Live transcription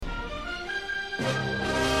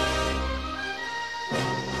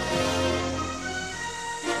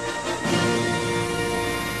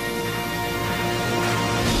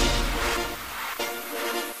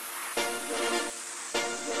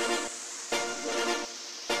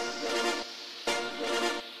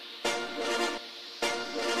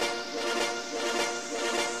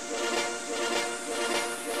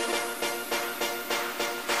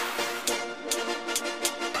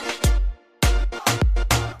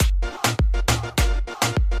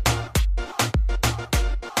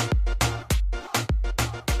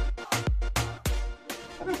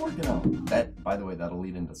By the way, that'll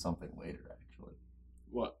lead into something later, actually.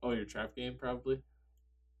 What? Oh, your trap game, probably?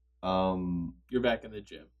 You're back in the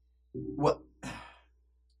gym. What?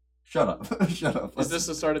 Shut up. Shut up. Is this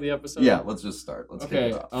the start of the episode? Yeah, let's just start. Let's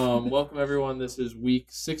kick it off. Welcome, everyone. This is week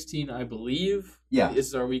 16, I believe. Yeah. This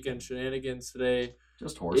is our weekend shenanigans today.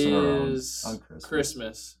 Just horsing around on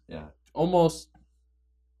Christmas. Yeah. Almost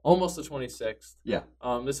the 26th. Yeah.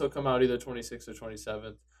 This will come out either 26th or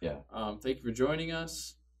 27th. Yeah. Thank you for joining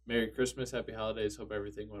us. Merry Christmas, Happy Holidays. Hope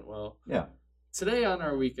everything went well. Yeah. Today on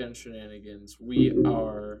our weekend shenanigans, we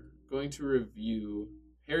are going to review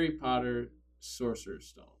Harry Potter Sorcerer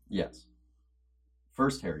Stone. Yes.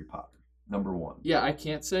 First Harry Potter, number 1. Yeah, I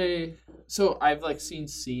can't say. So I've seen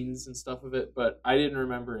scenes and stuff of it, but I didn't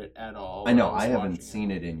remember it at all. I know. I haven't seen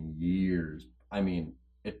it in years. I mean,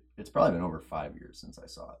 it's probably been over 5 years since I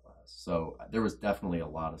saw it last. So there was definitely a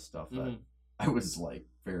lot of stuff that I was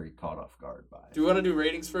very caught off guard by. Do we want to do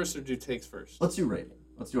ratings first or do takes first? Let's do rating.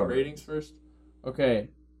 Let's do our ratings first. Okay,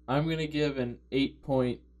 I'm gonna give an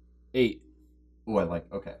 8.8. Oh,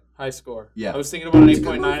 okay. High score. Yeah. I was thinking about an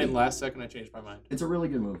 8.9, and last second I changed my mind. It's a really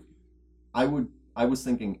good movie. I was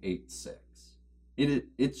thinking 8.6.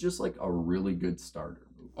 It's just a really good starter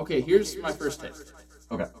movie. Okay, here's my first take.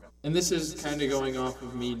 Okay. And this is kind of going off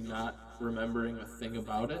of me not remembering a thing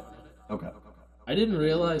about it. Okay. I didn't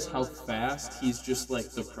realize how fast he's just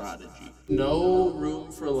the prodigy. No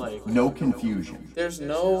room for no confusion. There's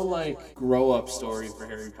no grow up story for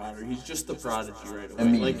Harry Potter. He's just the prodigy right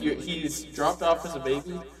away. He's dropped off as a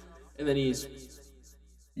baby, and then he's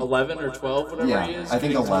 11 or 12, whatever he is. I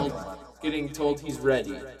think 11. Getting told he's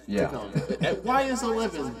ready to come. Why is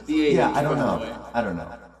 11 the age? Yeah, I don't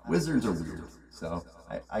know. Wizards are weird, so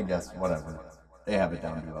I guess whatever. They have it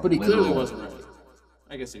down to But he clearly wasn't ready.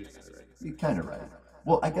 I guess he was kind of ready. You're kind of right.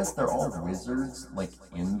 Well, I guess they're all wizards,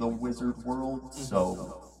 in the wizard world,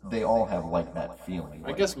 so they all have, that feeling.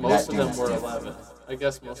 I guess most of them were 11. I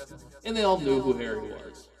guess most of them. And they all knew who Harry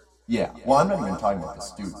was. Yeah. Well, I'm not even talking about the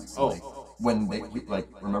students. Oh. When they,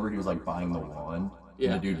 remember he was, buying the wand?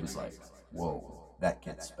 Yeah. And the dude was whoa, that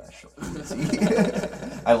kid's special.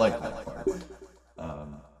 I like that part.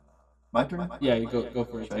 My turn? Yeah, you go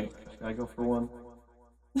for it. Should I go for one?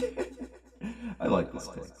 I like this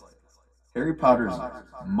take. Harry Potter's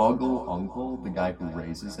muggle uncle, the guy who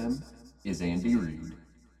raises him, is Andy Reid.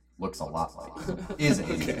 Looks a lot like him. Is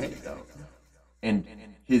Andy Reid, though. And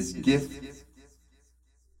his gift...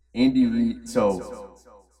 Andy Reid... So,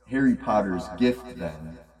 Harry Potter's gift,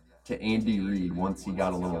 then, to Andy Reid, once he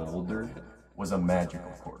got a little older, was a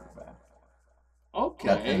magical quarterback.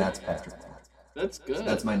 Okay. And that's Patrick Mahomes. That's good.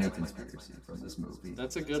 That's my new conspiracy from this movie.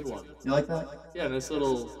 That's a good one. You like that? Yeah, nice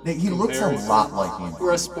little... He looks a lot like Andy.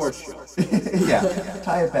 We're a sports show. Yeah,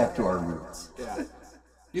 tie it back to our roots. Yeah.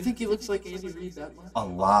 You think he looks like Andy Reid that much? A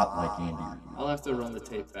lot like Andy Reid. I'll have to run the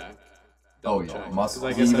tape back. Oh, yeah.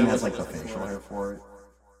 He even has, the facial hair for it.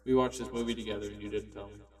 We watched this movie together and you didn't tell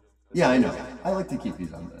me. Yeah, I know. I like to keep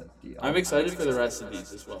these on the DL. I'm excited for the rest of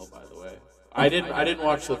these as well, by the way. I didn't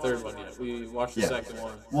watch the third one yet. We watched the second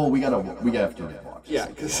one. Well, we have to watch. Yeah,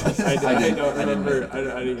 because I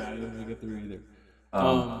didn't get through either.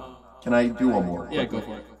 Can I do one more? Yeah, go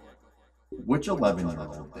for it. Which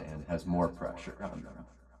 11-year-old Dan has more pressure on them?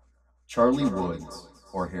 Charlie Woods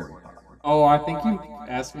or Harry Potter? Oh, I think you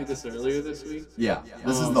asked me this earlier this week. Yeah,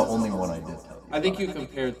 this is the only one I did tell you. I think you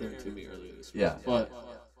compared them to me earlier this week. Yeah. But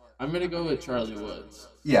I'm going to go with Charlie Woods.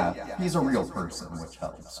 Yeah, he's a real person, which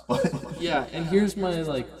helps. But yeah, and here's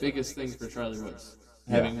my biggest thing for Charlie Woods,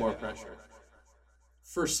 having more pressure.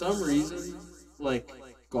 For some reason,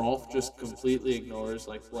 golf just completely ignores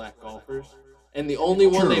black golfers. And the only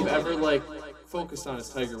one they've ever focused on is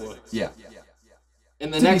Tiger Woods. Yeah.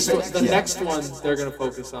 And the next one they're going to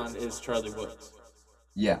focus on is Charlie Woods.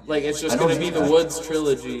 Yeah. It's just going to be the Woods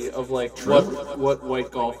trilogy of what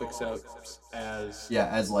white golf accepts as. Yeah,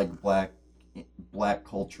 as black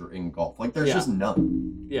culture in golf. There's just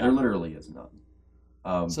none. Yeah. There literally is none.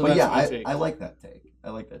 So but that's yeah, I like that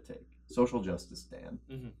take. Social justice, Dan.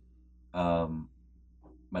 Mm-hmm.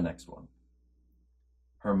 My next one.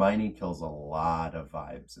 Hermione kills a lot of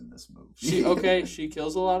vibes in this movie. She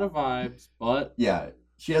kills a lot of vibes, but yeah,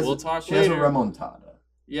 she we'll has talk a later. remontada.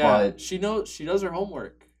 Yeah, but she does her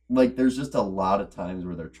homework. Like, there's just a lot of times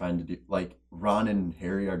where they're trying to do, like, Ron and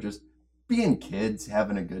Harry are just being kids,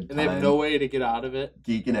 having a good time. And they have no way to get out of it.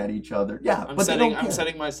 Geeking at each other. Yeah, I'm but they don't care. I'm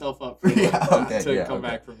setting myself up for to come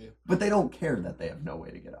back from you. But they don't care that they have no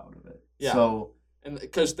way to get out of it. Yeah. So, and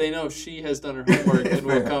because they know she has done her homework and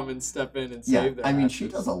will come and step in and save them. I mean, she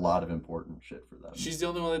does a lot of important shit for them. She's the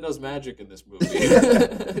only one that does magic in this movie.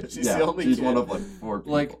 She's the only she's kid. One of like 4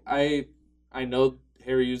 people. Like, I know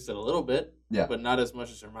Harry used it a little bit, yeah, but not as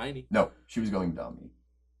much as Hermione. No, she was going dummy.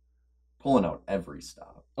 Pulling out every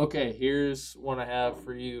stop. Okay, here's one I have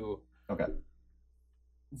for you. Okay.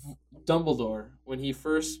 Dumbledore, when he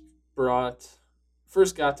first got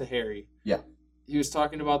to Harry. Yeah. He was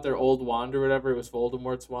talking about their old wand or whatever. It was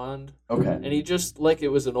Voldemort's wand. Okay. And he just, like, it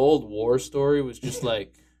was an old war story. Was just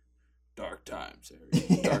like, dark times,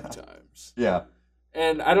 Harry. Dark times. Yeah.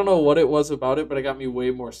 And I don't know what it was about it, but it got me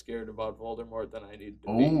way more scared about Voldemort than I needed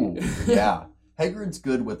to be. Yeah. Hagrid's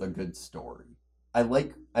good with a good story. I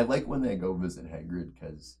like when they go visit Hagrid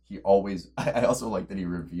because he always. I also like that he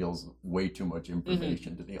reveals way too much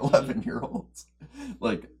information to the 11-year-olds.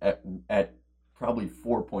 Like at probably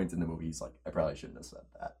 4 points in the movie, he's like, I probably shouldn't have said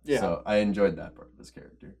that. Yeah. So I enjoyed that part of his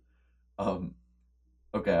character.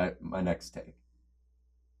 Okay, my next take.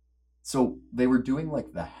 So they were doing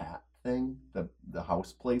like the hat thing, the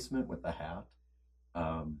house placement with the hat,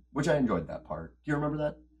 which I enjoyed that part. Do you remember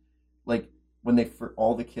that? Like when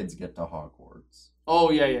all the kids get to Hogwarts.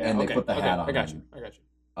 Oh yeah, and they put the hat on. I got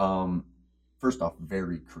you. First off,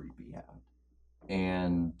 very creepy hat,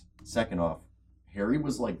 and second off, Harry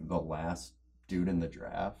was like the last dude in the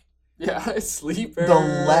draft. Yeah, sleeper. The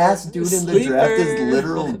last dude in the draft is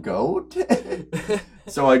literal GOAT.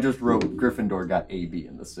 So I just wrote Gryffindor got AB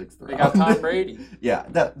in the 6th round. They got Tom Brady. Yeah,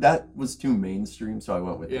 that was too mainstream, so I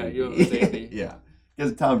went with AB. You went with AB. Yeah,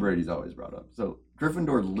 because Tom Brady's always brought up. So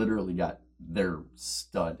Gryffindor literally got their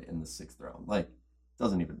stud in the 6th round. Like,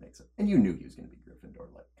 doesn't even make sense. And you knew he was going to be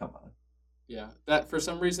Gryffindor. Like, come on. Yeah, that for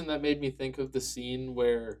some reason that made me think of the scene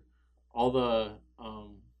where all the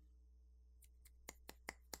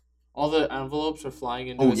envelopes are flying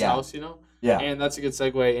into his house, you know? Yeah. And that's a good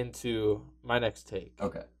segue into my next take.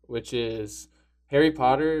 Okay. Which is Harry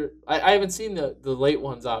Potter. I haven't seen the late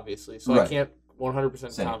ones, obviously, so I can't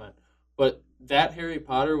 100% comment. But that Harry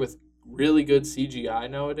Potter with really good CGI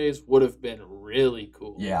nowadays would have been really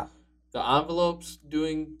cool. Yeah. The envelopes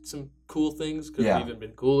doing some cool things could have even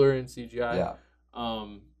been cooler in CGI. Yeah.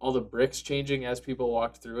 All the bricks changing as people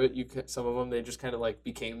walked through it. Some of them, they just kind of like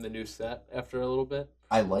became the new set after a little bit.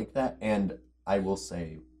 I like that, and I will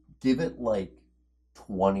say, give it like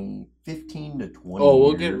 15 to 20 Oh,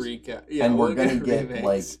 we'll years, get recap. Yeah, and we're going to get remakes.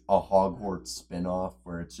 like a Hogwarts spin-off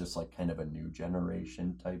where it's just like kind of a new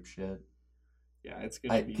generation type shit. Yeah, it's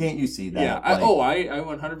going to be... Can't you see that? Yeah, like, I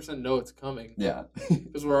 100% know it's coming. Yeah.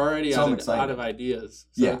 Because we're already out of ideas.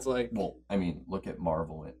 So it's like... Well, I mean, look at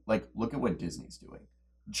Marvel. Look at what Disney's doing.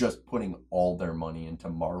 Just putting all their money into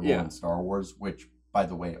Marvel and Star Wars, which, by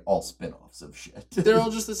the way, all spin-offs of shit. They're all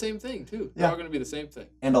just the same thing, too. They're all going to be the same thing.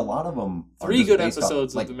 And a lot of them are 3 good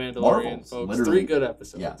episodes of The Mandalorian, folks. 3 good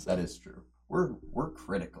episodes. Yeah, that is true. We're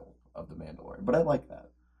critical of The Mandalorian, but I like that.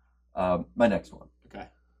 My next one. Okay.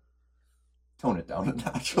 Tone it down a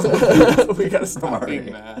notch. We gotta stop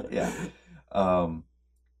being mad. Yeah.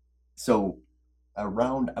 So I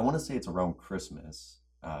want to say it's around Christmas.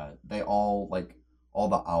 They all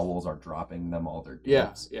the owls are dropping them all their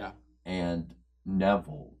gifts. Yeah. And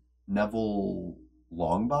Neville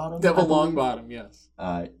Longbottom. Neville Longbottom, yes.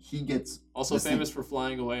 He gets also famous for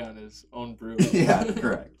flying away on his own broom. Yeah,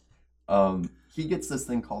 correct. He gets this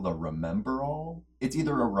thing called a Remember All. It's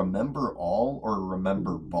either a Remember All or a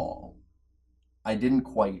Remember Ball. I didn't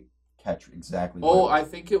quite catch exactly. I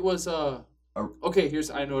think it was okay,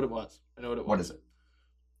 I know what it was. What is it?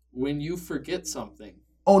 When you forget something.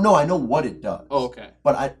 Oh no, I know what it does. Oh, okay.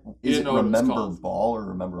 But is it Remember Ball or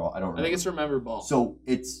Remember All? I don't remember. I think it's Remember Ball. So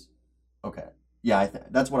it's okay. Yeah,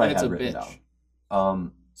 that's what I had written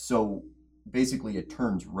down. So basically it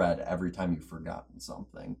turns red every time you've forgotten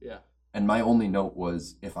something. Yeah. And my only note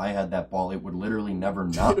was, if I had that ball, it would literally never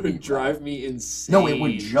not be red. It would drive me insane. No, it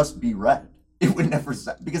would just be red. It would never,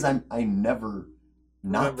 because I never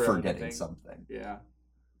not forgetting anything. Something. Yeah.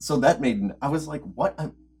 So I was like, what?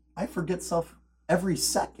 I forget stuff every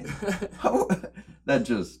second.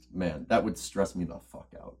 That would stress me the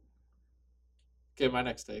fuck out. Okay, my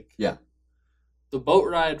next take. Yeah. The boat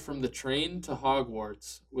ride from the train to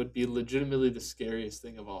Hogwarts would be legitimately the scariest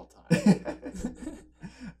thing of all time.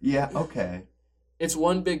 Yeah, okay. It's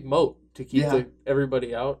one big moat to keep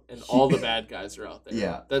everybody out, and all the bad guys are out there.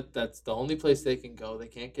 Yeah. That's the only place they can go. They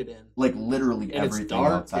can't get in. Like literally and everything it's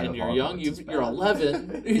dark, outside and of you're Hogwarts young. is You're bad.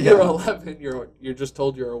 11. Yeah. You're 11. You're just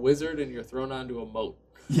told you're a wizard, and you're thrown onto a moat.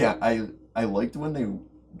 Yeah, I liked when they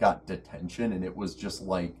got detention, and it was just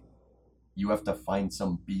like, you have to find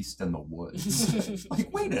some beast in the woods.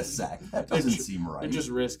 Like, wait a sec, that doesn't seem right. They're just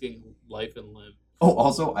risking life and limb. Oh,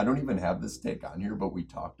 also, I don't even have this take on here, but we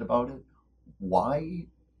talked about it. Why?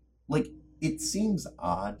 Like, it seems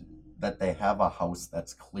odd that they have a house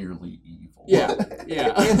that's clearly evil. Yeah.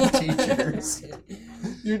 And teachers.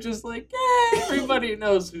 You're just like, yeah, everybody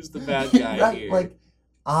knows who's the bad guy right? here. Like,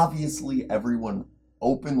 obviously, everyone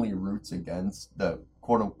openly roots against the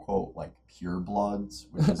quote-unquote, like, purebloods,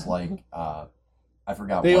 which is like, I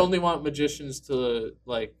forgot they what. only want magicians to,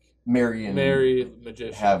 like, marry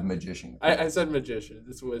magicians. Have magician. I said magician.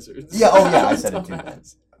 It's wizards. Yeah, oh yeah, I said it too.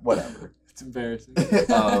 Whatever. It's embarrassing.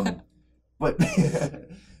 But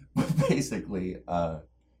basically,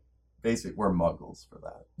 we're muggles for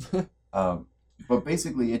that. But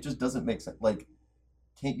basically, it just doesn't make sense. Like,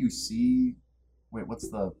 can't you see? Wait, what's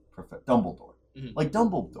the Dumbledore? Mm-hmm. Like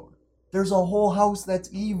Dumbledore, there's a whole house that's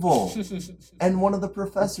evil, and one of the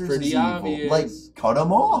professors is evil. Obvious. Like, cut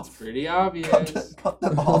them off. It's pretty obvious. Cut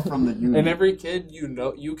them off from the union. And every kid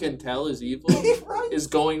you can tell is evil right? is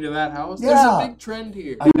going to that house. Yeah. There's a big trend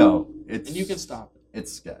here. I know. And you can stop it.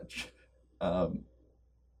 It's sketch. Oh,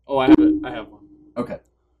 I have it. I have one. Okay.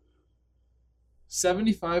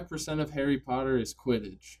 75% of Harry Potter is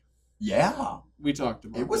Quidditch. Yeah. We talked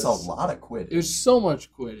about it. Was this. a lot of Quidditch. It was so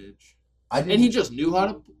much Quidditch. And he just knew how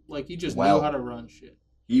to knew how to run shit.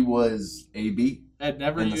 He was AB. I'd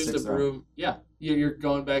never used a broom. Round. Yeah. You're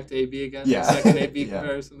going back to AB again? Yeah. The second AB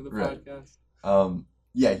comparison to the podcast.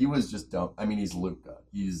 Yeah, he was just dumb. I mean, he's Luca.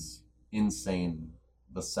 He's insane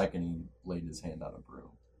the second he laid his hand on a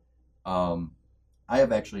broom. I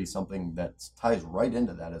have actually something that ties right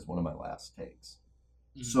into that as one of my last takes.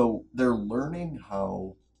 Mm-hmm. So they're learning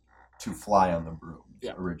how to fly on the broom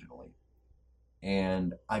originally.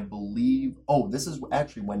 And I believe, this is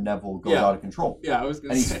actually when Neville goes out of control. Yeah, I was going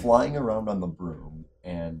to say. And he's say. flying around on the broom,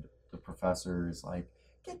 and the professor is like,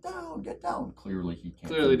 get down. Clearly he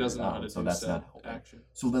can't. Clearly doesn't know how to so do that's not helping. Action.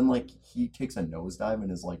 So then, like, he takes a nosedive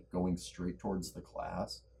and is, like, going straight towards the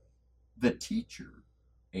class. The teacher,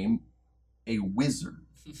 a wizard,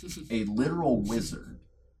 a literal wizard,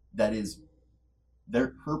 that is,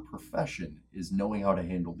 her profession is knowing how to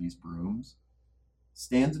handle these brooms,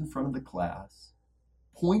 stands in front of the class,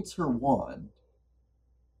 points her wand,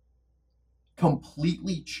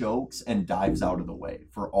 completely chokes, and dives out of the way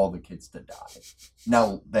for all the kids to die.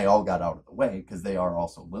 Now, they all got out of the way because they are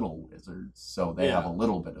also little wizards, so they have a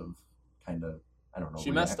little bit of kind of, I don't know,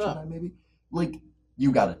 she messed up. Time, maybe. Like,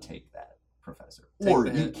 you got to take that, professor. Or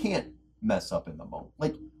you can't mess up in the moment.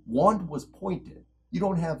 Like, wand was pointed. You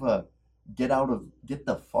don't have a get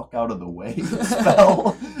the fuck out of the way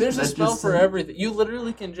spell. There's a spell for everything. You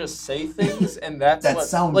literally can just say things, and that's that what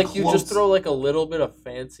sound like close. You just throw like a little bit of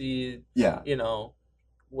fancy, I don't know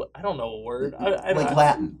a word.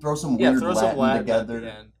 Latin. Throw some weird Latin together, at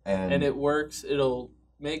the end, and it works. It'll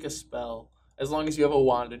make a spell as long as you have a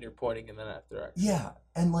wand and you're pointing in that direction. Yeah,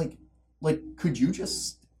 and like could you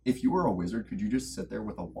just, if you were a wizard, could you just sit there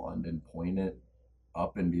with a wand and point it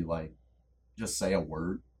up and be like, just say a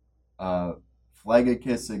word?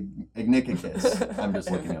 Flagicus ignicicus. I'm just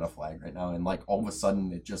looking at a flag right now, and like all of a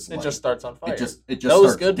sudden it just starts on fire. It just that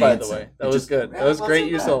was good, dancing. By the way. That was good. That was great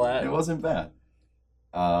use of Latin. It wasn't bad.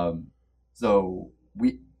 So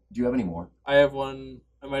do you have any more? I have one.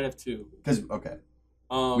 I might have two.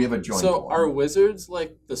 We have a joint. So are wizards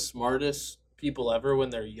like the smartest people ever when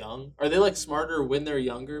they're young? Are they like smarter when they're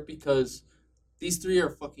younger? Because these three are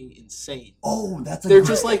fucking insane. Oh, they're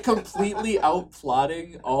just like completely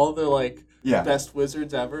outplotting all the best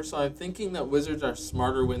wizards ever. So I'm thinking that wizards are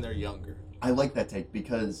smarter when they're younger. I like that take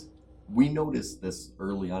because we noticed this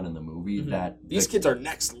early on in the movie that these kids are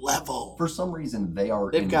next level. For some reason, they've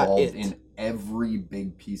involved in every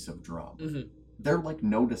big piece of drama. Mm-hmm. They're like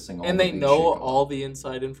noticing all, and they know all the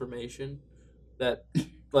inside information that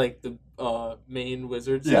like the main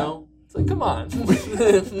wizards know. It's like, come on.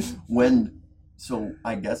 So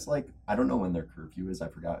I guess, like, I don't know when their curfew is. I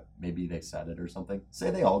forgot. Maybe they set it or something. Say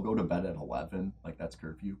they all go to bed at 11. Like, that's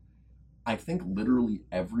curfew. I think literally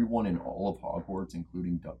everyone in all of Hogwarts,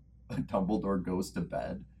 including Dumbledore, goes to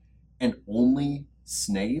bed. And only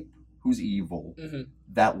Snape, who's evil,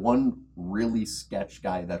 that one really sketch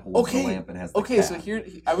guy that holds the lamp and has the cat. So here,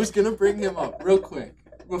 I was going to bring him up real quick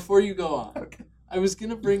before you go on. Okay. I was going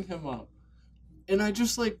to bring him up. And I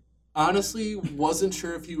just, like, honestly wasn't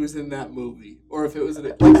sure if he was in that movie or if it was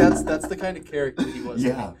like that's the kind of character he was.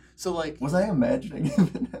 Yeah. So like, was I imagining him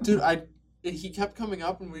in that dude, movie? he kept coming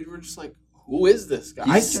up and we were just like, who is this guy?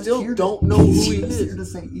 He's I just still here don't know who he He's here is. to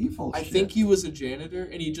say evil I shit. think he was a janitor,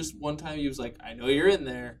 and he just one time he was like, "I know you're in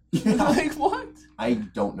there." Yeah. Like what? I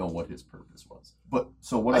don't know what his purpose was, but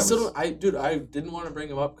so what I still don't. I didn't want to bring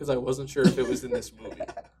him up because I wasn't sure if it was in this movie.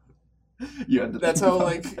 You had to That's think how about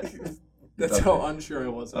like it. that's how unsure I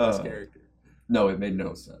was of this character. No, it made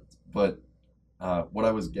no sense. But what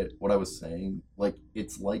I was saying, like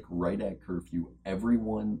it's like right at curfew,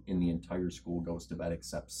 everyone in the entire school goes to bed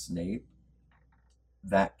except Snape,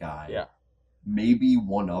 that guy, Yeah. maybe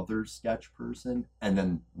one other sketch person, and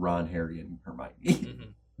then Ron, Harry, and Hermione. Mm-hmm.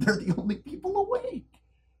 They're the only people awake.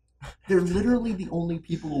 They're literally the only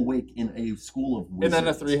people awake in a school of wizards. And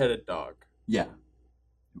then a 3-headed dog. Yeah,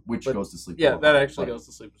 which But- goes to sleep. Yeah, well, that actually but- goes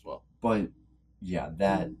to sleep as well. But yeah,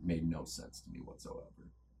 that made no sense to me whatsoever.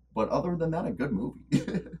 But other than that, a good movie.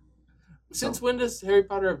 Since when does Harry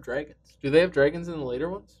Potter have dragons? Do they have dragons in the later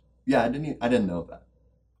ones? Yeah, I didn't know that.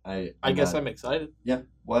 I guess I'm excited. Yeah,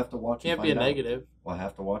 we'll have to watch. Can't and be a find out. negative. We'll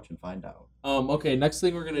have to watch and find out. Okay, next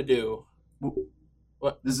thing we're gonna do.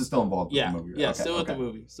 What? This is still involved with Yeah, the movie. Right? yeah, Okay, still with okay. the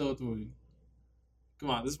movie. Still with the movie. Come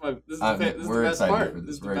on, this is the We're best excited part. for This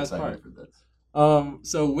is the We're best excited part. for this.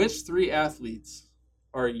 So which 3 athletes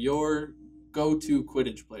are your go-to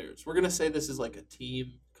Quidditch players? We're gonna say this is like a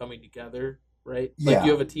team coming together, right? Like Yeah.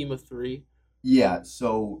 you have a team of 3. Yeah,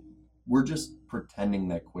 so we're just pretending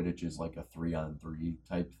that Quidditch is like a 3-on-3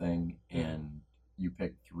 type thing, and you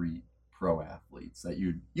pick 3 pro athletes that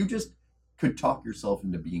you just could talk yourself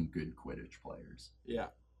into being good Quidditch players. Yeah.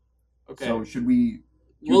 Okay. So should we?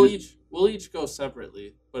 we'll each go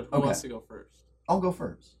separately, but who Okay. wants to go first? I'll go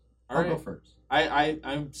first. All Go right. first.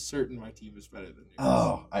 I'm certain my team is better than yours.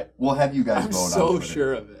 Oh, we'll have you guys I'm vote on so Twitter.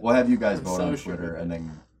 sure of it. We'll have you guys I'm vote so on sure Twitter of it. and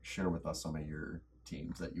then share with us some of your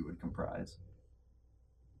teams that you would comprise.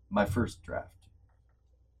 My first draft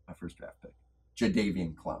pick,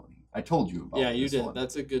 Jadeveon Clowney. I told you about. Yeah, you this did. one.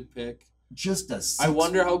 That's a good pick. Just a. I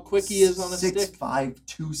wonder how quick he is on a stick. 6'5",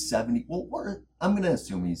 270. Well, I'm gonna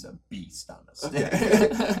assume he's a beast on a stick.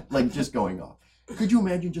 Okay. Like just going off. Could you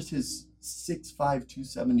imagine just his 6'5",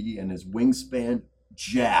 270 and his wingspan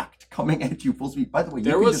jacked coming at you full speed? By the way,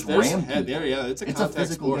 you can just ram people. Yeah, it's a It's a contact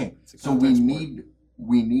physical sport. game. It's a So contact sport.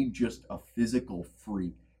 we need just a physical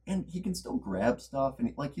freak, and he can still grab stuff,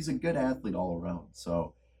 and he's a good athlete all around.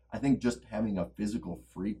 So I think just having a physical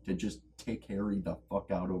freak to just take Harry the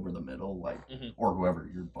fuck out over the middle, or whoever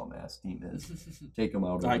your bum ass team is, take him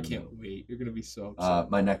out. I over the can't middle. wait. You're gonna be so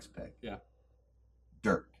upset. My next pick. Yeah.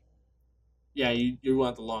 Dirk. Yeah, you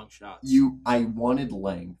want the long shots. I wanted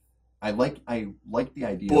length. I like the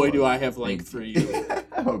idea. Boy, of do a I have length for big- you.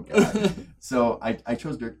 Oh god. So I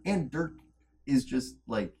chose Dirk, and Dirk is just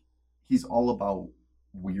like he's all about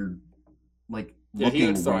weird, like Yeah, he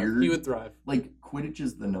looking would thrive. weird. He would thrive. Like Quidditch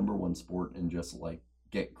is the #1 sport, and just like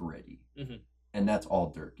get gritty, and that's all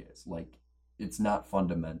Dirk is. Like it's not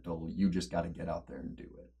fundamental. You just got to get out there and do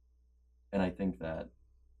it. And I think that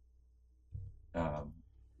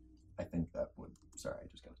would. Sorry, I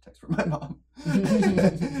just got a text from my mom.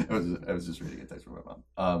 I was just reading a text from my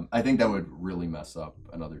mom. I think that would really mess up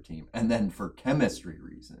another team. And then for chemistry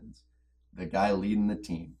reasons, the guy leading the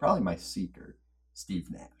team, probably my seeker, Steve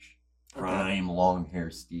Nash. Prime long hair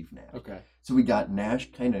Steve Nash. Okay. So we got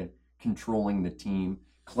Nash kind of controlling the team.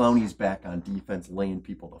 Clowney's back on defense, laying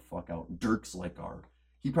people the fuck out. Dirk's like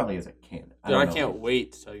he probably has a cannon. Dude, I can't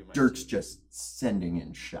wait to tell you my Dirk's team. just sending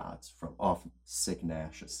in shots from off sick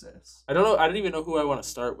Nash assists. I don't know. I don't even know who I want to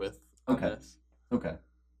start with on Okay. this. Okay.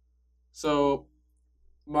 So,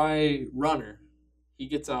 my runner, he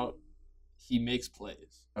gets out, he makes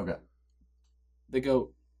plays. Okay. The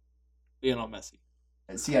GOAT, Lionel Messi.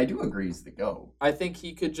 See, I do agree he's the GOAT. I think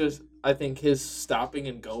his stopping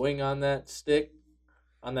and going on that stick,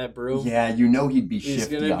 on that broom. Yeah, he'd be He's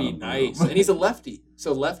shifty gonna on be a broom. nice, and he's a lefty.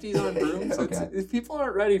 So lefties on brooms, Okay. people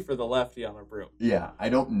aren't ready for the lefty on a broom. Yeah, I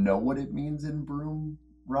don't know what it means in broom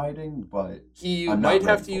riding, but He I'm not might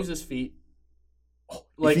have ready to for use it. his feet. If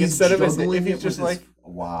Like he's instead of his, juggling if it he's with just his- like,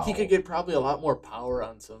 wow, he could get probably a lot more power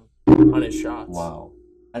on his shots. wow.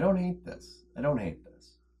 I don't hate this.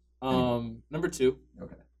 Number 2,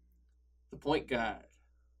 Okay. the point guard,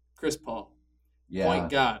 Chris Paul. Yeah. Point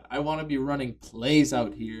guard. I want to be running plays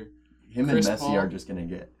out here. Him Chris and Messi Paul. are just gonna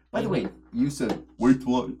get. By the way, you said wait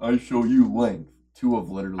till I show you length. 2 of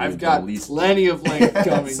literally. I've the got least... plenty of length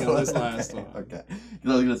coming So- in this last one. Okay,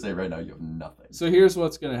 because I was gonna say right now you have nothing. So here's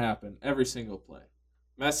what's going to happen every single play.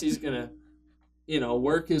 Messi's going to,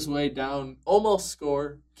 work his way down, almost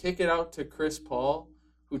score, kick it out to Chris Paul,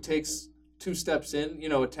 who takes 2 steps in,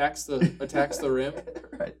 attacks the rim,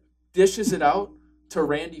 Right. dishes it out to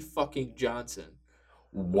Randy fucking Johnson.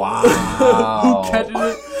 Wow. Who catches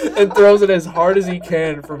it and throws it as hard as he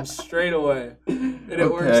can from straight away. And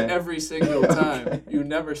it works every single time. Okay. You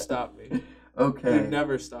never stop me. Okay. You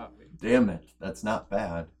never stop me. Damn it. That's not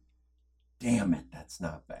bad. Damn it. That's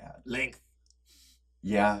not bad. Length.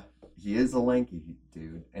 Yeah. He is a lanky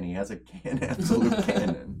dude. And he has a absolute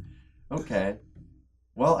cannon. Okay.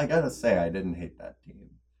 Well, I gotta say, I didn't hate that team.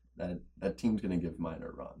 That team's gonna give mine a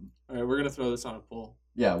run. All right, we're gonna throw this on a poll.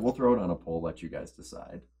 Yeah, we'll throw it on a poll. Let you guys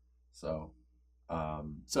decide. So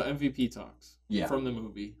MVP talks. Yeah. From the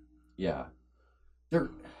movie. Yeah.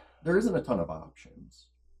 There isn't a ton of options.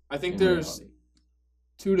 I think there's reality.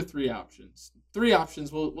 2 to 3 options. 3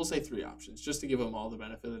 options. We'll say 3 options just to give them all the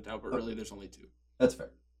benefit of the doubt. But really, there's only 2. That's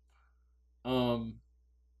fair.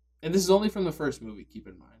 And this is only from the first movie, keep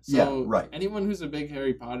in mind. So yeah, right. Anyone who's a big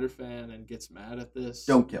Harry Potter fan and gets mad at this,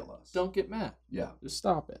 don't kill us. Don't get mad. Yeah. Just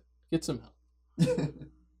stop it. Get some help.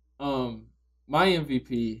 My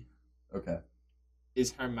MVP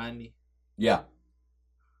is Hermione. Yeah.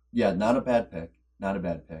 Yeah, not a bad pick. Not a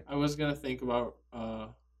bad pick. I was gonna think about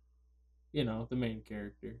the main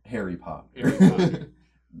character. Harry Potter.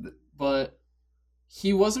 But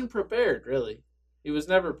he wasn't prepared, really. He was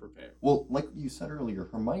never prepared. Well, like you said earlier,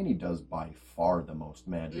 Hermione does by far the most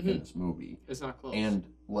magic in this movie. It's not close. And,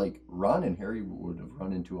 Ron and Harry would have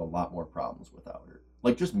run into a lot more problems without her.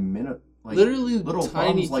 Just literally little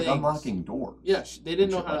tiny problems like things. Unlocking doors. Yeah, they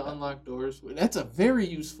didn't know how to unlock doors. That's a very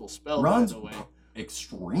useful spell, Ron's by the way.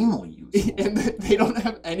 Extremely useful. And they don't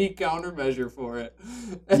have any countermeasure for it.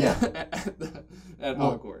 Yeah. at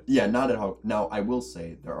Hogwarts. Yeah, not at Hogwarts. Now, I will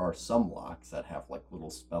say there are some locks that have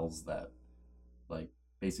little spells that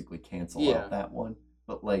basically cancel out that one.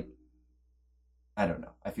 But I don't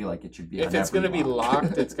know. I feel like it should be if it's going to be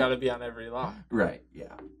locked, it's got to be on every lock. Right,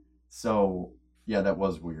 yeah. So, yeah, that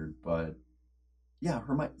was weird. But, yeah,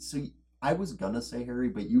 Hermione. So, I was going to say Harry,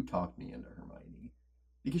 but you talked me into Hermione.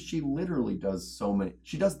 Because she literally does so many.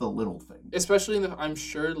 She does the little things. Especially, I'm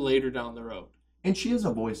sure, later down the road. And she is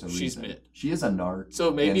a voice of reason. She's mid. She is a narc.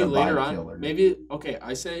 So, maybe later on. Killer. Maybe,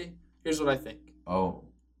 I say, here's what I think. Oh.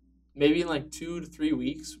 Maybe in 2 to 3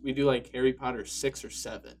 weeks, we do Harry Potter 6 or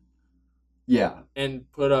 7. Yeah. And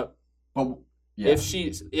put up. But yeah. If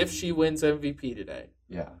she wins MVP today.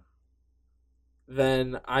 Yeah.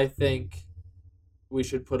 Then I think we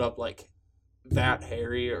should put up that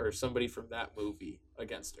Harry or somebody from that movie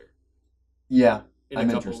against her. Yeah. I'm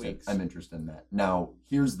interested. I'm interested in that. Now,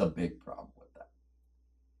 here's the big problem with that.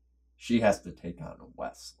 She has to take on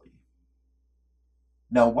Wesley.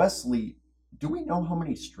 Now, Wesley. Do we know how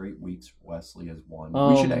many straight weeks Wesley has won?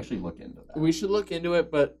 We should actually look into that. We should look into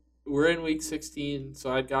it, but we're in week 16,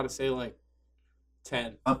 so I'd got to say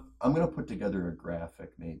 10. I'm going to put together a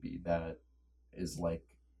graphic maybe that is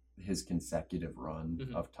his consecutive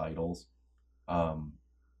run of titles.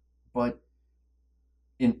 But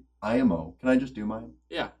in IMO, can I just do mine?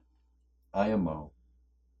 Yeah. IMO.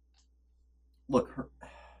 Look,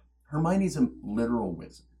 Hermione's a literal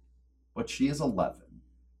wizard, but she is 11.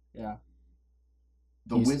 Yeah.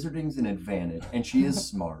 The wizarding's an advantage, and she is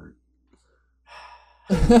smart.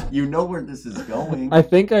 You know where this is going. I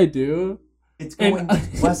think I do. It's going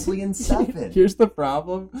Wesley and 7. Here's the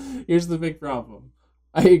problem. Here's the big problem.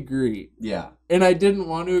 I agree. Yeah. And I didn't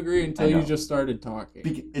want to agree until you just started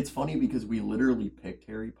talking. It's funny because we literally picked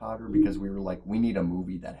Harry Potter because we were we need a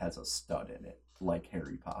movie that has a stud in it, like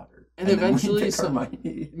Harry Potter. And eventually,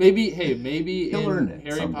 maybe in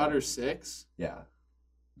Harry Potter 6,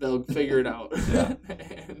 they'll figure it out. Yeah.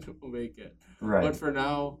 And we'll make it. Right. But for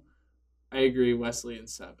now, I agree, Wesley and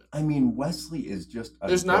 7. I mean, Wesley is just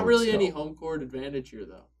There's not really any home court advantage here,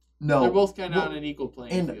 though. No. They're both kind of on an equal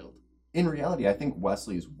playing field. In reality, I think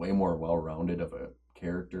Wesley is way more well-rounded of a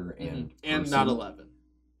character and not 11.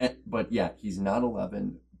 But yeah, he's not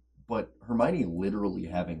 11. But Hermione literally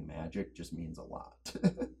having magic just means a lot.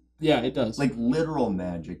 Yeah, it does. Literal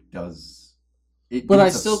magic does. But I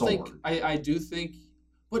still think I do think.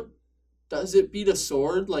 But does it beat a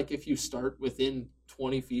sword? If you start within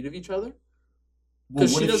 20 feet of each other?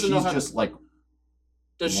 Because she doesn't know how. Just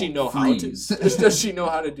does she know how to? Does she know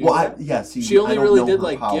how to do that? Yes. She only really did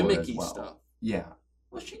gimmicky stuff. Yeah.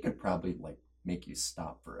 Well, she could probably make you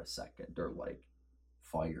stop for a second or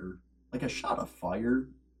fire, a shot of fire.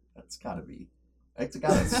 It's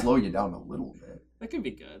gotta slow you down a little bit. That could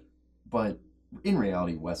be good. But in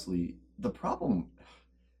reality, Wesley, the problem,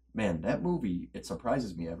 man, that movie, it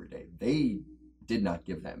surprises me every day. They did not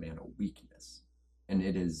give that man a weakness, and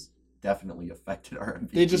it has definitely affected our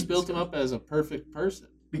MVP. They just built him up as a perfect person.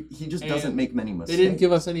 He just doesn't make many mistakes. They didn't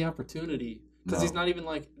give us any opportunity because he's No. not even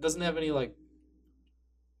doesn't have any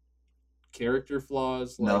character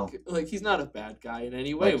flaws. No. Like he's not a bad guy in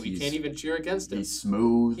any way. Like, We can't even cheer against him. He's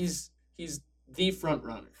smooth. He's the front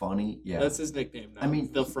runner. Funny. Yeah. That's his nickname now.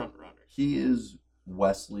 The front runner. He is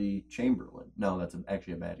Wesley Chamberlain. No, that's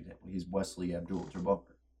actually a bad example. He's Wesley Abdul-Jabbar.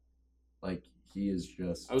 Like, he is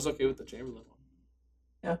just... I was okay with the Chamberlain one.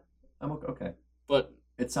 Yeah, I'm okay. But...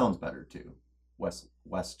 It sounds better, too. Wes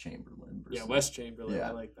Chamberlain. Yeah, Wes Chamberlain. Yeah.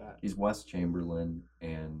 I like that. He's Wes Chamberlain,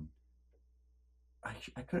 and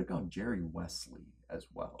I could have gone Jerry Wesley as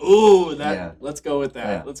well. Ooh, let's go with that.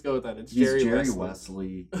 Yeah. Let's go with that. It's He's Jerry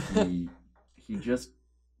Wesley.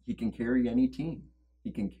 He can carry any team.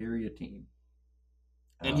 He can carry a team.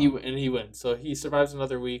 And he wins. So he survives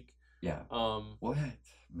another week. Yeah. What?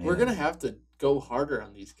 Man. We're gonna have to go harder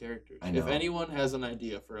on these characters. I know. If anyone has an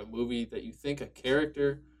idea for a movie that you think a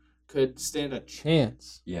character could stand a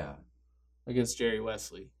chance against Jerry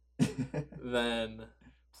Wesley, then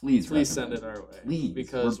please send it our way. Please.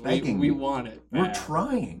 Because we want it bad. We're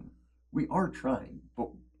trying. We are trying.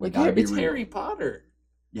 But it's Harry Potter.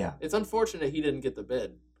 Yeah. It's unfortunate he didn't get the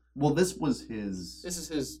bid. Well, this is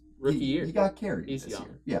his rookie year. He got carried. He's this young.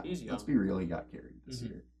 year. Yeah. He's young. Let's be real, he got carried this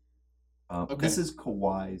year. Okay. This is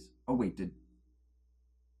Kawhi's. Oh wait, did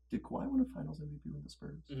Kawhi win a Finals MVP with the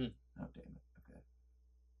Spurs? Mm-hmm. Oh damn it.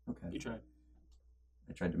 Okay. You tried.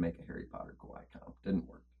 I tried to make a Harry Potter Kawhi comp. Didn't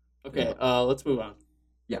work. Okay. Let's move on.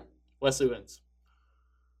 Yeah. Wesley wins.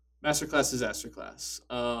 Masterclass, disaster class.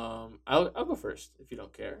 I'll go first if you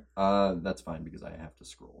don't care. That's fine because I have to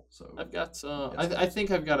scroll. So I've got. I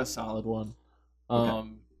think I've got a solid one.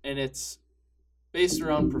 And it's based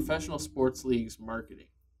around professional sports leagues marketing.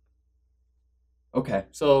 Okay.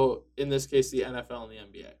 So, in this case, the NFL and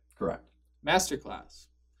the NBA. Correct. Masterclass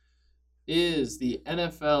is the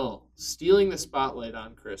NFL stealing the spotlight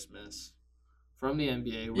on Christmas from the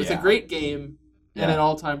NBA with a great game and an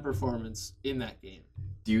all-time performance in that game.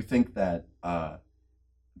 Do you think that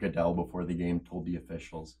Goodell, before the game, told the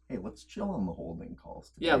officials, hey, let's chill on the holding calls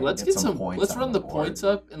today. Yeah, let's get some points. Let's run the points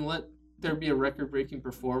up and let there be a record-breaking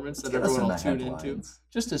performance that everyone will tune into,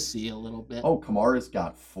 just to see a little bit. Oh, Kamara's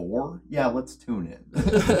got 4? Yeah, let's tune in.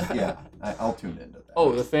 Yeah, I'll tune into that.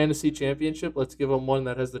 Oh, the fantasy championship. Let's give them one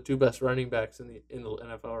that has the 2 best running backs in the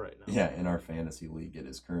NFL right now. Yeah, in our fantasy league, it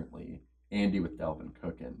is currently Andy with Dalvin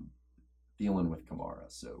Cook and Thielen with Kamara.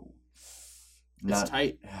 So it's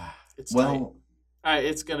tight. It's tight. All right,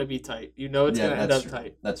 it's gonna be tight. You know, it's gonna end up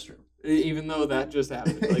tight. That's true. Even though that just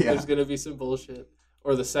happened, there's gonna be some bullshit.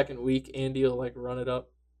 Or the second week, Andy will run it up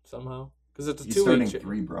somehow because it's a 2 week. He's starting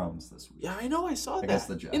 3 Browns this week. Yeah, I know. I saw that against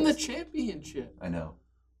the Jets in the championship. I know.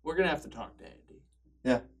 We're gonna have to talk to Andy.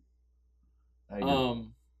 Yeah.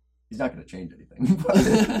 He's not gonna change anything.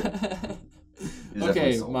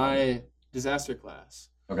 Okay, my disaster class.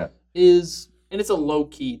 Okay. And it's a low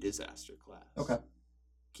key disaster class. Okay.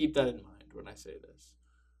 Keep that in mind when I say this.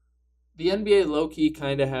 The NBA low key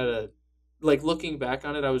kind of had looking back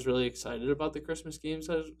on it, I was really excited about the Christmas games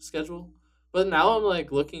schedule. But now I'm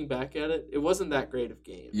looking back at it, it wasn't that great of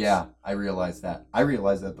games. Yeah, I realized that. I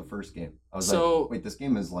realized that the first game. I was wait, this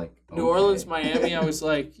game is New Orleans, Miami, I was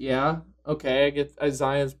yeah, okay, I get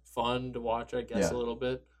Zion's fun to watch, I guess, a little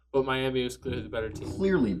bit. But Miami was clearly the better team.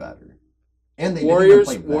 Clearly better. And they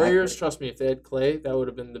Warriors, trust me, if they had Clay, that would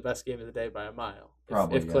have been the best game of the day by a mile.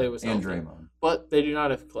 Probably, if Clay was and healthy. Draymond. But they do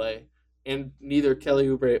not have Clay. And neither Kelly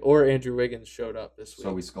Oubre or Andrew Wiggins showed up this week.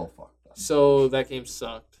 So we skull fucked them. So that game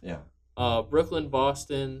sucked. Yeah. Brooklyn,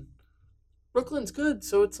 Boston. Brooklyn's good,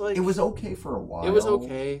 so it's it was okay for a while. It was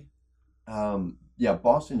okay. Yeah,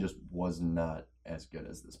 Boston just was not as good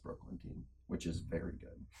as this Brooklyn team, which is very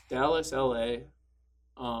good. Dallas, LA.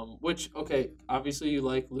 Which, okay, obviously you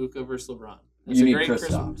like Luka versus LeBron. You need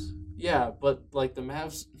Kristaps. Yeah, but the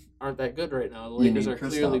Mavs aren't that good right now. The Lakers are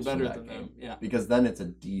clearly better than them. Yeah, because then it's a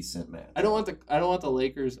decent match. I don't want the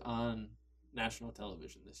Lakers on national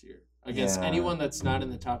television this year against anyone that's not in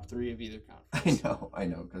the top 3 of either conference. I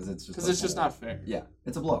know, because it's just not fair. Yeah,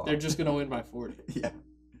 it's a blowout. They're just gonna win by 40. Yeah.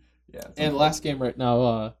 And last game right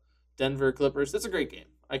now, Denver Clippers. That's a great game.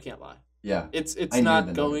 I can't lie. Yeah, it's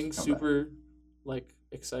not going super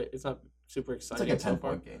exciting. It's not super exciting. It's like a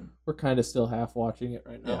 10-point game. We're kind of still half watching it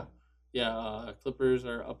right now. Yeah. Clippers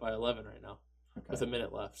are up by 11 right now with a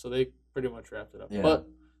minute left, so they pretty much wrapped it up. Yeah. But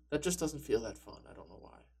that just doesn't feel that fun. I don't know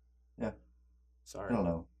why. Yeah. Sorry. I don't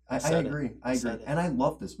know. I agree. I agree. And I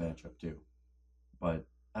love this matchup too. But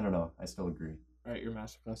I don't know. I still agree. All right, your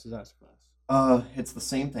masterclass is masterclass. It's the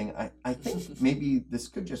same thing. I think maybe this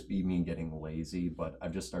could just be me getting lazy, but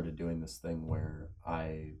I've just started doing this thing where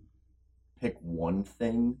I pick one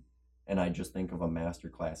thing and I just think of a master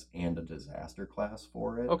class and a disaster class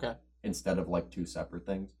for it. Okay. Instead of like two separate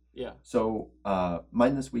things. Yeah. So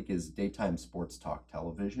mine this week is daytime sports talk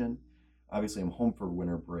television. Obviously, I'm home for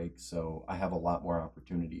winter break, so I have a lot more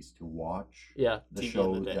opportunities to watch the TV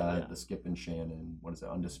show, in the day, the Skip and Shannon, what is it,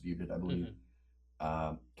 Undisputed, I believe.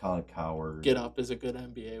 Colin Coward. Get Up is a good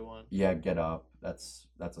NBA one. Yeah, Get Up. That's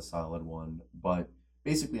a solid one. But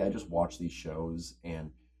basically, I just watch these shows,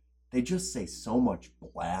 and they just say so much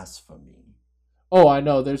blasphemy. Oh, I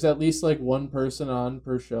know. There's at least like one person on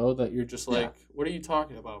per show that you're just like, what are you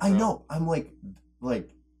talking about, bro? I know. I'm like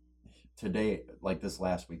today, like this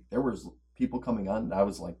last week, there was people coming on, and I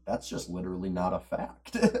was like, that's just literally not a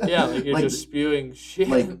fact. Yeah, like you're just spewing shit.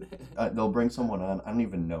 Like they'll bring someone on, I don't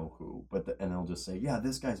even know who, and they'll just say, yeah,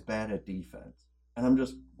 this guy's bad at defense. And I'm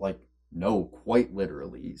just like, no, quite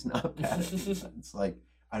literally, he's not bad at defense. Like,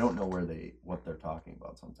 I don't know what they're talking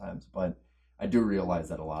about sometimes, but I do realize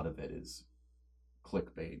that a lot of it is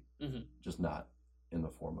clickbait, just not in the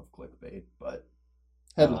form of clickbait, but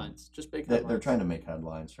headlines, just big headlines. They're trying to make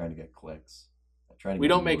headlines, trying to get clicks. We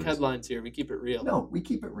don't make headlines here. We keep it real. No, we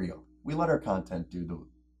keep it real. We let our content do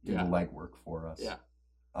the legwork for us. Yeah.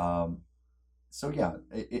 So yeah,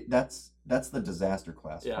 that's the disaster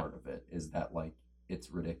class part of it, is that like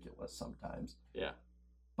it's ridiculous sometimes. Yeah.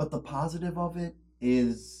 But the positive of it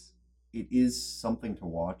is something to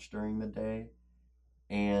watch during the day,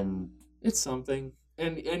 and it's something.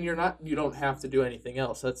 And you don't have to do anything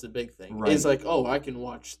else. That's the big thing. Right. It's like, oh, I can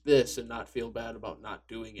watch this and not feel bad about not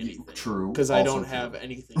doing anything. True. Because I don't have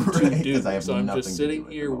anything to do. So I'm just sitting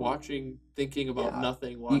here watching, thinking about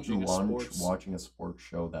nothing, watching sports. Watching a sports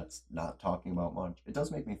show that's not talking about much. It does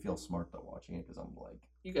make me feel smart though watching it, because I'm like,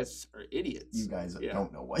 you guys are idiots. You guys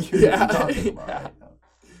don't know what you're talking about right now.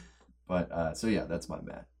 But so yeah, that's my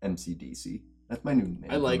MCDC. That's my new name.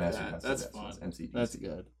 I like that. That's fun. MCDC. That's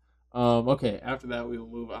good. Okay, after that we will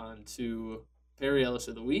move on to Perry Ellis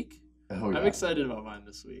of the Week. Oh, yeah. I'm excited about mine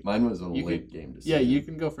this week. Mine was a late game to see. Yeah, you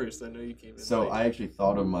can go first. I know you came in So late. I actually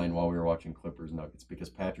thought of mine while we were watching Clippers Nuggets, because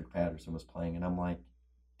Patrick Patterson was playing, and I'm like,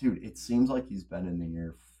 dude, it seems like he's been in the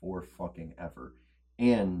year for fucking ever.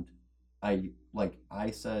 And I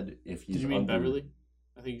said if he's Did you mean Beverly?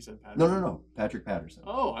 I think you said Patterson. No, Patrick Patterson.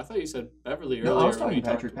 Oh, I thought you said Beverly earlier. No, I was talking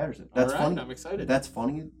Patrick Patterson. That's funny. I'm excited. That's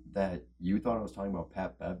funny that you thought I was talking about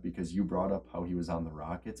Pat Bev, because you brought up how he was on the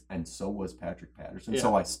Rockets, and so was Patrick Patterson. Yeah.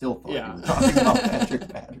 So I still thought you were talking about Patrick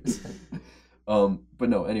Patterson. But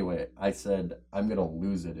no, anyway, I said I'm going to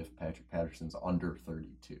lose it if Patrick Patterson's under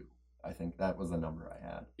 32. I think that was the number I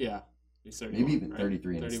had. Yeah. He's 31, maybe even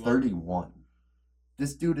 33, and 31. It's 31.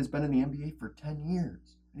 This dude has been in the NBA for 10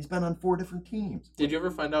 years. He's been on 4 different teams. Did you ever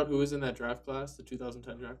find out who was in that draft class, the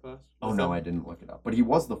 2010 draft class? Oh, no, I didn't look it up. But he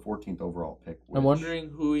was the 14th overall pick. I'm wondering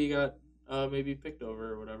who he got maybe picked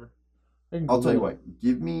over or whatever. I'll tell you what.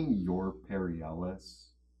 Give me your Perry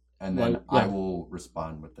Ellis, and then I will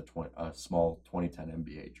respond with the small 2010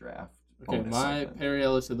 NBA draft. Okay, my Perry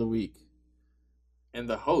Ellis of the Week, and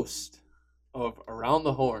the host of Around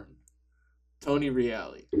the Horn, Tony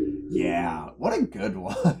Reale. Yeah, what a good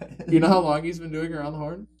one. You know how long he's been doing Around the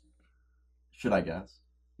Horn? Should I guess?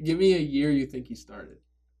 Give me a year you think he started.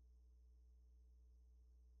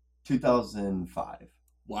 2005.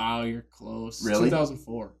 Wow, you're close. Really?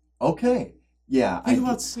 2004. Okay. Yeah. Think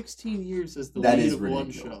about 16 years as the lead of one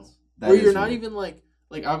show. Where you're not even like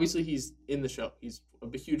obviously he's in the show. He's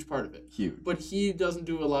a huge part of it. Huge. But he doesn't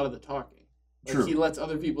do a lot of the talking. True. He lets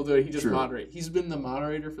other people do it. He just moderates. He's been the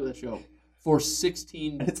moderator for the show for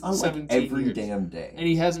 16, and it's on 17 like every years. Damn day. And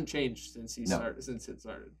he hasn't changed since it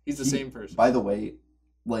started. He's the same person. By the way,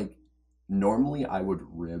 like normally I would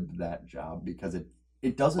rib that job because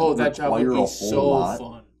it doesn't require a whole lot.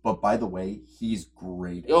 Fun. But by the way, he's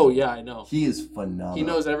great. Oh yeah, I know. He is phenomenal. He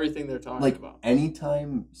knows everything they're talking about.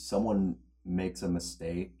 Anytime someone makes a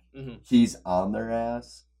mistake, he's on their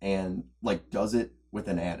ass and like does it with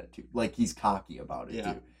an attitude. Like he's cocky about it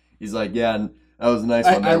too. He's like, yeah, that was a nice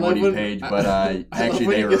one there, Woody Page, but actually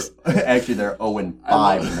they're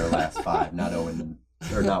 0-5 in their last 5, not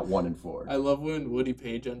 1-4. I love when Woody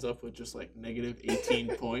Page ends up with just like negative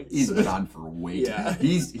 18 points. He's been on for way too long.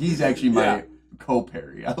 He's actually my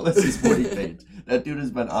co-Perry. This is Woody Page. That dude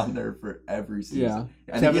has been on there for every season.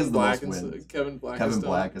 Yeah. I think he has the most wins. Kevin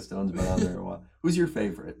Blackestone's been on there a while. Who's your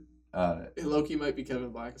favorite? Low-key might be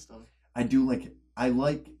Kevin Blackistone.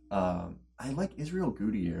 I like Israel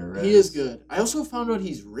Gutierrez. He is good. I also found out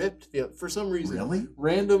he's ripped for some reason. Really?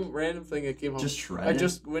 Random thing that came home. Just shredded? I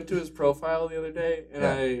just went to his profile the other day, and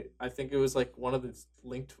I think it was like one of the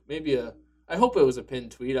linked, I hope it was a pinned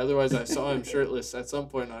tweet. Otherwise, I saw him shirtless at some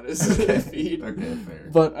point on his feed. Okay, fair.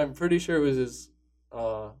 But I'm pretty sure it was his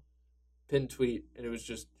pinned tweet, and it was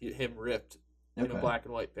just him ripped in a black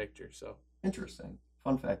and white picture. So interesting.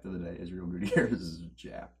 Fun fact of the day: Israel Gutierrez is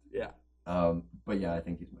jacked. Yeah. But yeah, I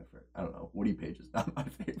think he's my favorite. I don't know. Woody Page is not my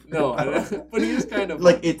favorite. No, but he's kind of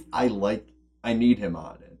like it. I need him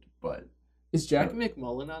on it, but is Jackie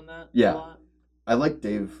McMullen on that? Yeah, a lot? I like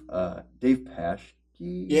Dave Paschke.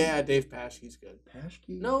 Yeah, Dave Paschke's good.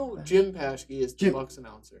 Paschke? No, Jim Paschke is the Bucks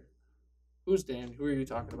announcer. Who's Dan? Who are you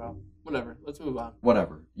talking about? Whatever. Let's move on.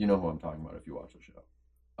 Whatever. You know who I'm talking about if you watch the show.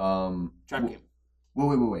 Track game.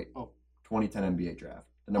 Wait. Oh. 2010 NBA draft.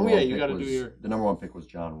 The number one pick was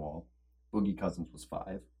John Wall. Boogie Cousins was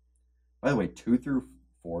 5. By the way, 2 through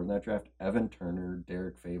 4 in that draft: Evan Turner,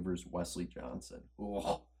 Derek Favors, Wesley Johnson.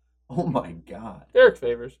 Oh my God. Derek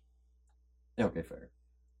Favors. Okay, fair.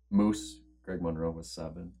 Moose, Greg Monroe was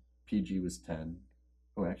 7. PG was 10.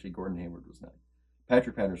 Oh, actually, Gordon Hayward was 9.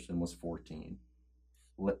 Patrick Patterson was 14.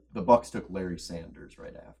 The Bucks took Larry Sanders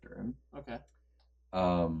right after him. Okay.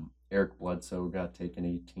 Eric Bledsoe got taken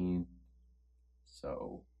 18th.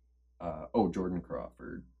 So, Jordan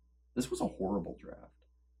Crawford. This was a horrible draft.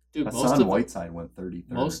 Dude, Hassan Whiteside went 33rd.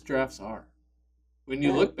 Most drafts are. When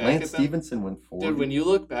you look back Lance at Stevenson went 40. Dude, when you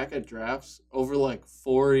look back at drafts over like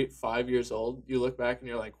 5 years old, you look back and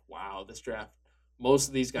you're like, wow, this draft, most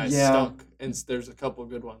of these guys stunk, and there's a couple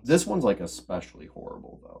good ones. This one's like especially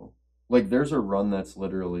horrible, though. Like, there's a run that's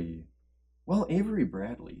literally, Avery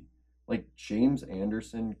Bradley, like James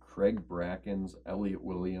Anderson, Craig Brackens, Elliot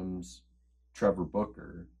Williams, Trevor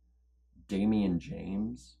Booker, Damian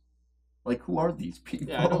James. Like, who are these people?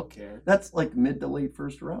 Yeah, I don't care. That's like mid to late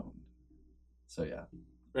first round. So, yeah.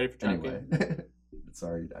 Ready for track game?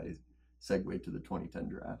 Sorry, I segued to the 2010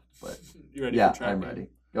 draft. But you ready for track I'm game? ready.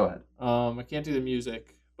 Go ahead. I can't do the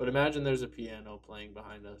music, but imagine there's a piano playing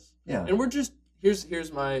behind us. Yeah. And we're just,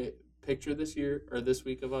 here's my picture this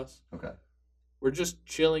week of us. Okay. We're just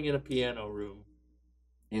chilling in a piano room.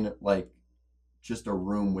 In, like, just a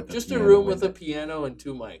room with a just piano. A room with a piano and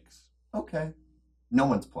 2 mics. Okay. No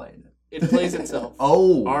one's playing it. It plays itself.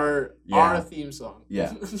 Our theme song.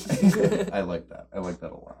 Yeah. I like that. I like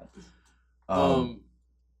that a lot.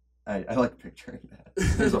 I like picturing that.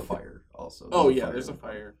 There's a fire also. There's a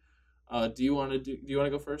fire. Do you want to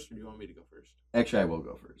go first, or do you want me to go first? Actually, I will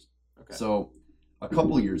go first. Okay. So, a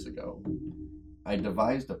couple years ago, I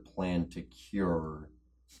devised a plan to cure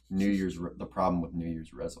the problem with New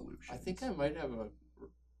Year's resolutions. I think I might have a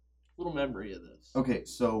little memory of this. Okay,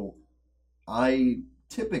 so I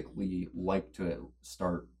typically like to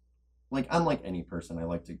start, like, I'm like any person, I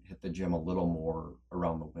like to hit the gym a little more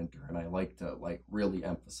around the winter, and I like to, like, really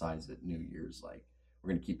emphasize it New Year's, like, we're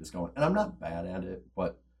going to keep this going. And I'm not bad at it,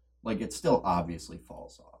 but, like, it still obviously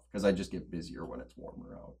falls off, because I just get busier when it's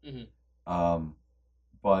warmer out. Mm-hmm.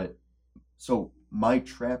 But, so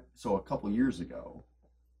a couple years ago,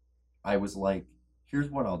 I was like, here's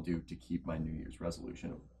what I'll do to keep my New Year's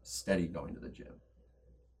resolution of steady going to the gym.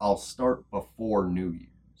 I'll start before New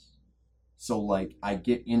Year's. So, like, I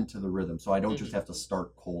get into the rhythm. So I don't just have to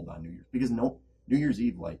start cold on New Year's. Because New Year's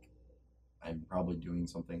Eve, like, I'm probably doing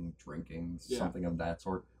something, drinking, something of that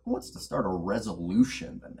sort. Who wants to start a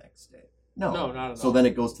resolution the next day? No, not at all. So then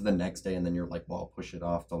it goes to the next day, and then you're like, well, I'll push it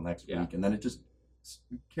off till next week. And then it just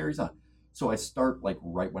carries on. So I start, like,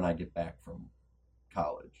 right when I get back from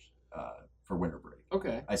college for winter break.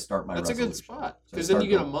 Okay. I start my resolution. That's a good spot. Because then you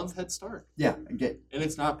get a month head start. Yeah. And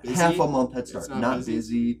it's not busy. Half a month head start. Not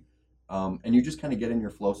busy. And you just kind of get in your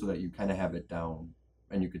flow so that you kind of have it down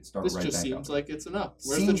and you could start right back up. This just seems like it's enough.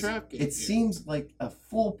 Where's the trap game? It seems like a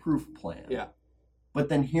foolproof plan. Yeah. But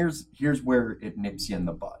then here's where it nips you in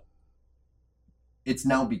the butt. It's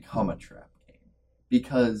now become a trap game.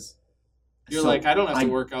 Because you're like, I don't have to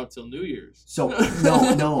work out till New Year's. So,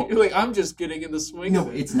 no. You're like, I'm just getting in the swing of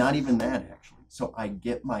it. No, it's not even that, actually. So I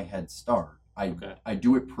get my head start. I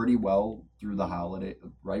do it pretty well through the holiday,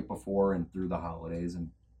 right before and through the holidays and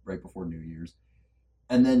right before New Year's.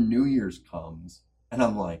 And then New Year's comes, and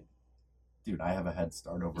I'm like, dude, I have a head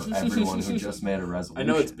start over everyone who just made a resolution.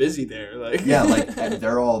 I know it's busy there. Like, yeah, like,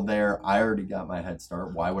 they're all there. I already got my head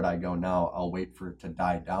start. Why would I go now? I'll wait for it to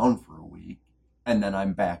die down for a week. And then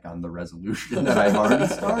I'm back on the resolution that I've already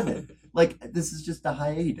started. Like, this is just a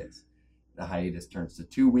hiatus. The hiatus turns to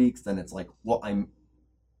 2 weeks. Then it's like, well,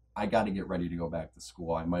 I got to get ready to go back to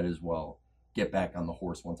school. I might as well get back on the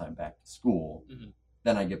horse once I'm back to school. Mm-hmm.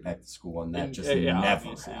 Then I get back to school, and that just never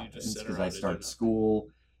happens because I start school,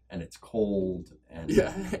 and it's cold. And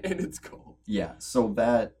it's cold. Yeah, so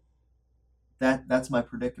that's my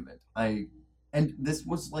predicament. And this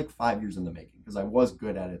was like 5 years in the making because I was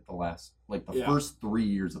good at it the first 3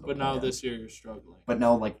 years of the plan. But now this year you're struggling. But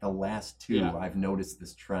now, like, the last 2, I've noticed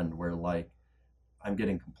this trend where, like, I'm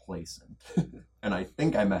getting complacent, and I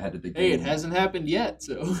think I'm ahead of the game. Hey, it hasn't happened yet,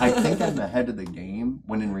 so I think I'm ahead of the game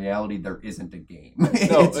when in reality there isn't a game.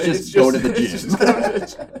 No, it's just go to the gym.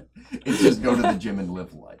 It's just go to the gym and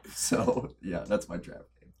live life. So yeah, that's my trap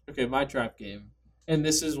game. Okay, my trap game, and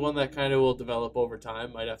this is one that kind of will develop over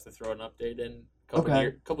time. Might have to throw an update in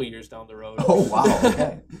a couple years down the road. Oh wow,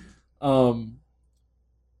 okay.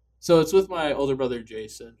 So it's with my older brother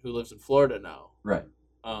Jason, who lives in Florida now. Right.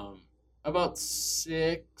 About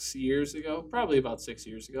 6 years ago, probably about 6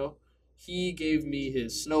 years ago, he gave me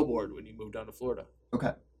his snowboard when he moved down to Florida.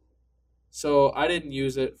 Okay. So I didn't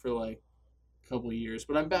use it for like a couple of years,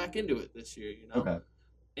 but I'm back into it this year, you know? Okay.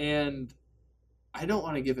 And I don't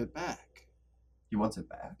want to give it back. He wants it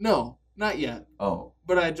back? No, not yet. Oh.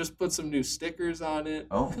 But I just put some new stickers on it.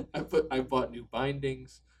 Oh. I bought new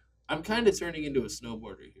bindings. I'm kind of turning into a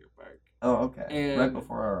snowboarder here, Park. Oh, okay. And, right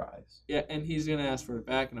before our eyes. Yeah, and he's gonna ask for it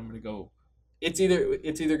back, and I'm gonna go. It's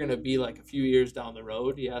either gonna be like a few years down the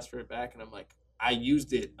road. He asked for it back, and I'm like, I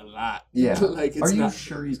used it a lot. Yeah. Like, it's Are you not,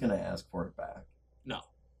 sure he's gonna ask for it back? No, okay.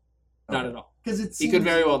 Not at all. Because he could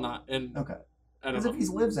very well not. And okay. I don't know. Because if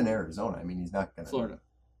he lives in Arizona, I mean, he's not gonna. Florida.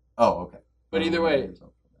 Oh, okay. But either way,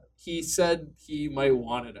 he said he might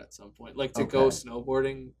want it at some point, like to go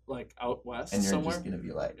snowboarding, like out west and you're somewhere. Just gonna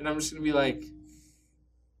be like, and I'm just gonna be like,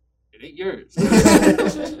 it ain't yours. So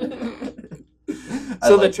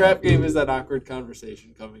like the trap game is that awkward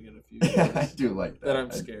conversation coming in a few years. I do like that. That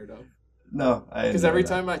I'm scared of. No, because every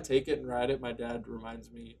time I take it and ride it, my dad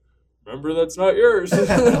reminds me, "Remember, that's not yours."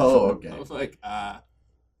 Oh, okay. I'm like, I'm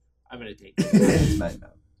gonna take it. It's mine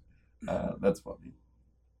now. That's funny.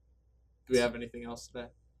 Do we have anything else today?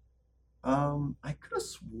 I could have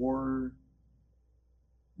swore.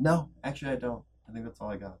 No, actually, I don't. I think that's all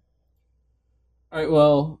I got. All right.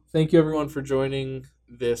 Well, thank you everyone for joining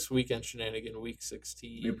this weekend shenanigan, week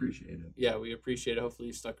 16. We appreciate it. Yeah, we appreciate it. Hopefully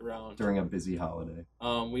you stuck around during a busy holiday.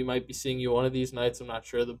 We might be seeing you one of these nights. I'm not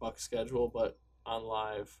sure the Bucks schedule, but on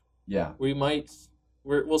live. Yeah. We might.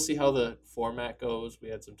 We'll see how the format goes. We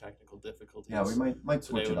had some technical difficulties. Yeah, we might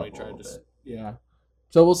switch it up a little bit. Yeah.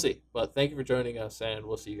 So we'll see. But thank you for joining us, and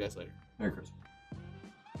we'll see you guys later. Merry Christmas.